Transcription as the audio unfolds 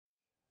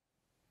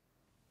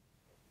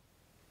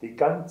die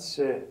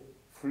ganze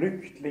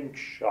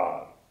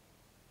Flüchtlingsschar,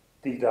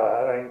 die da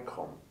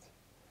hereinkommt,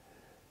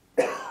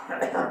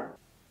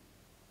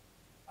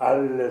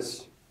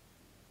 alles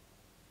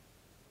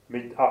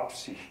mit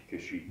Absicht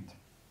geschieht.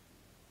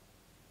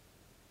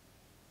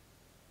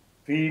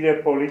 Viele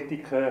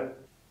Politiker,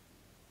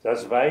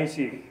 das weiß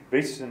ich,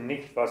 wissen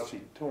nicht, was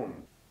sie tun.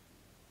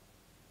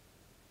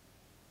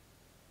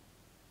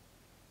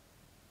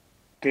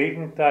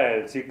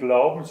 Gegenteil, sie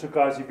glauben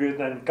sogar, sie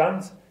würden einen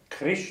ganz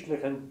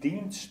christlichen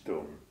Dienst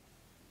tun.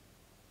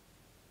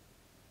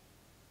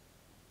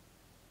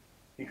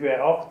 Ich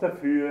wäre auch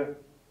dafür,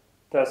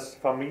 dass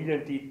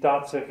Familien, die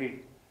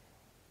tatsächlich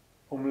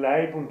um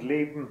Leib und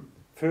Leben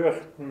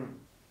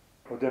fürchten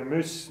oder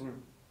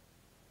müssen,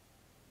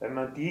 wenn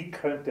man die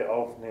könnte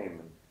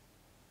aufnehmen.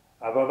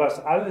 Aber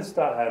was alles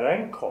da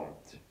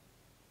hereinkommt,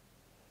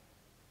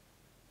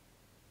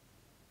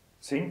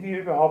 sind wir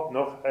überhaupt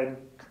noch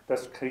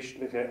das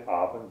christliche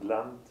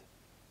Abendland?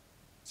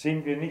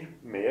 Sind wir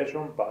nicht mehr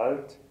schon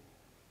bald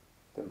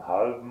dem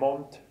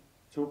Halbmond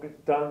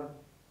zugetan?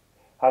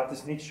 Hat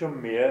es nicht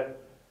schon mehr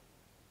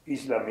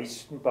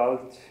Islamisten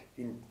bald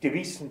in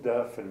gewissen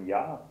Dörfern?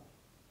 Ja.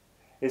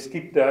 Es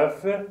gibt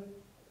Dörfer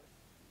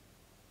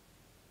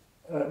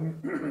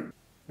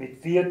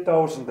mit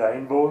 4000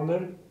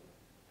 Einwohnern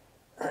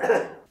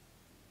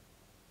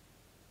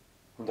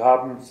und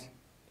haben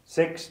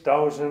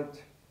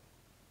 6000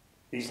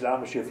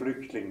 islamische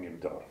Flüchtlinge im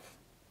Dorf.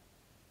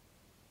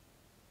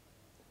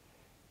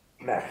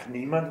 Merkt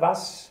niemand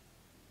was?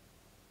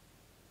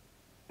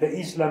 Der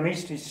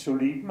Islamist ist zu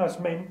lieben als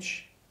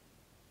Mensch,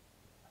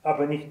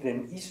 aber nicht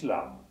den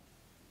Islam.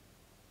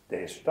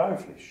 Der ist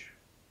teuflisch,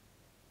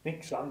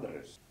 nichts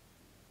anderes.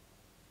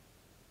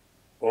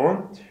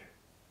 Und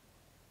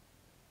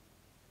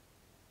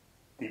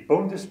die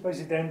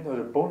Bundespräsidenten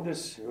oder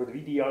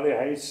wie die alle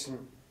heißen,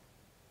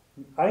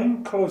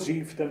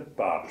 inklusive dem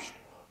Papst,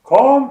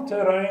 kommt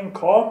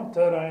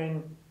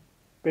herein,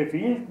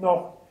 befiehlt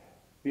noch,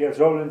 wir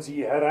sollen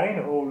sie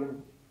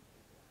hereinholen.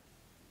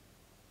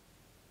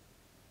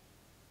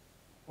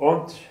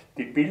 Und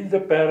die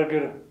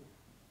Bilderberger,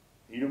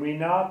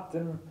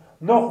 Illuminaten,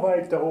 noch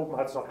weiter oben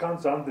hat es noch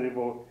ganz andere,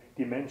 wo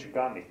die Menschen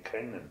gar nicht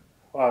kennen.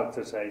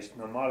 Das heißt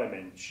normale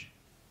Menschen.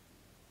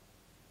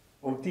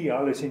 Und die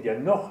alle sind ja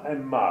noch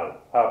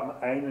einmal, haben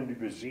einen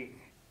über sich,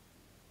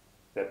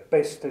 der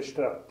beste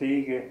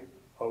Stratege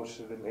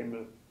außer dem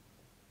Himmel,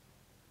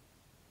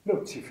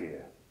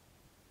 Lucifer.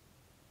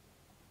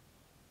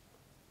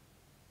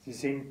 Sie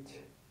sind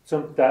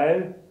zum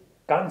Teil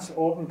ganz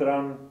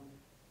obendran,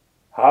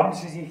 haben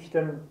sie sich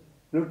dem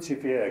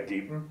Lucifer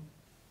ergeben.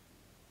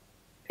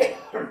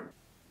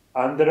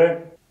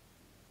 Andere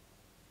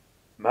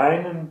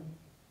meinen,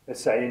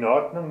 es sei in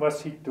Ordnung,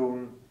 was sie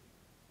tun,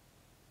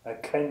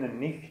 erkennen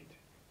nicht.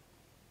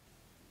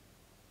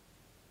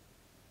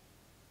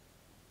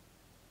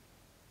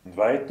 Und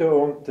weiter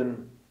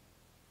unten,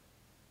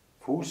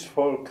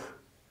 Fußvolk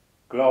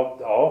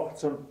glaubt auch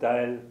zum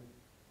Teil,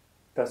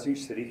 das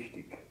ist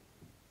richtig.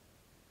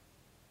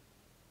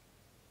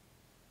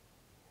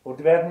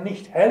 Und werden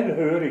nicht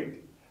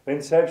hellhörig,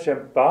 wenn selbst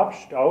ein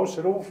Papst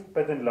ausruft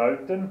bei den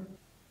Leuten,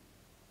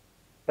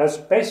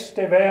 das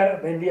Beste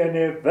wäre, wenn wir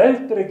eine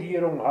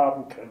Weltregierung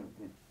haben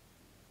könnten.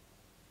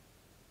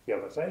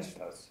 Ja, was heißt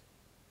das?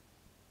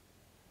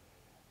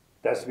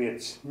 Das wird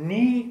es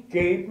nie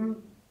geben,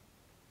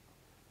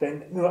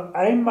 denn nur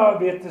einmal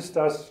wird es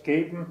das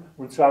geben,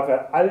 und zwar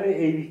für alle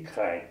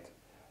Ewigkeit.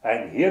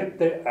 Ein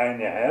Hirte,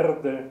 eine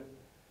Herde,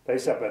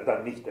 das ist aber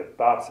dann nicht der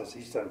Papst, das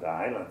ist dann der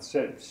Heiland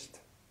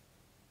selbst.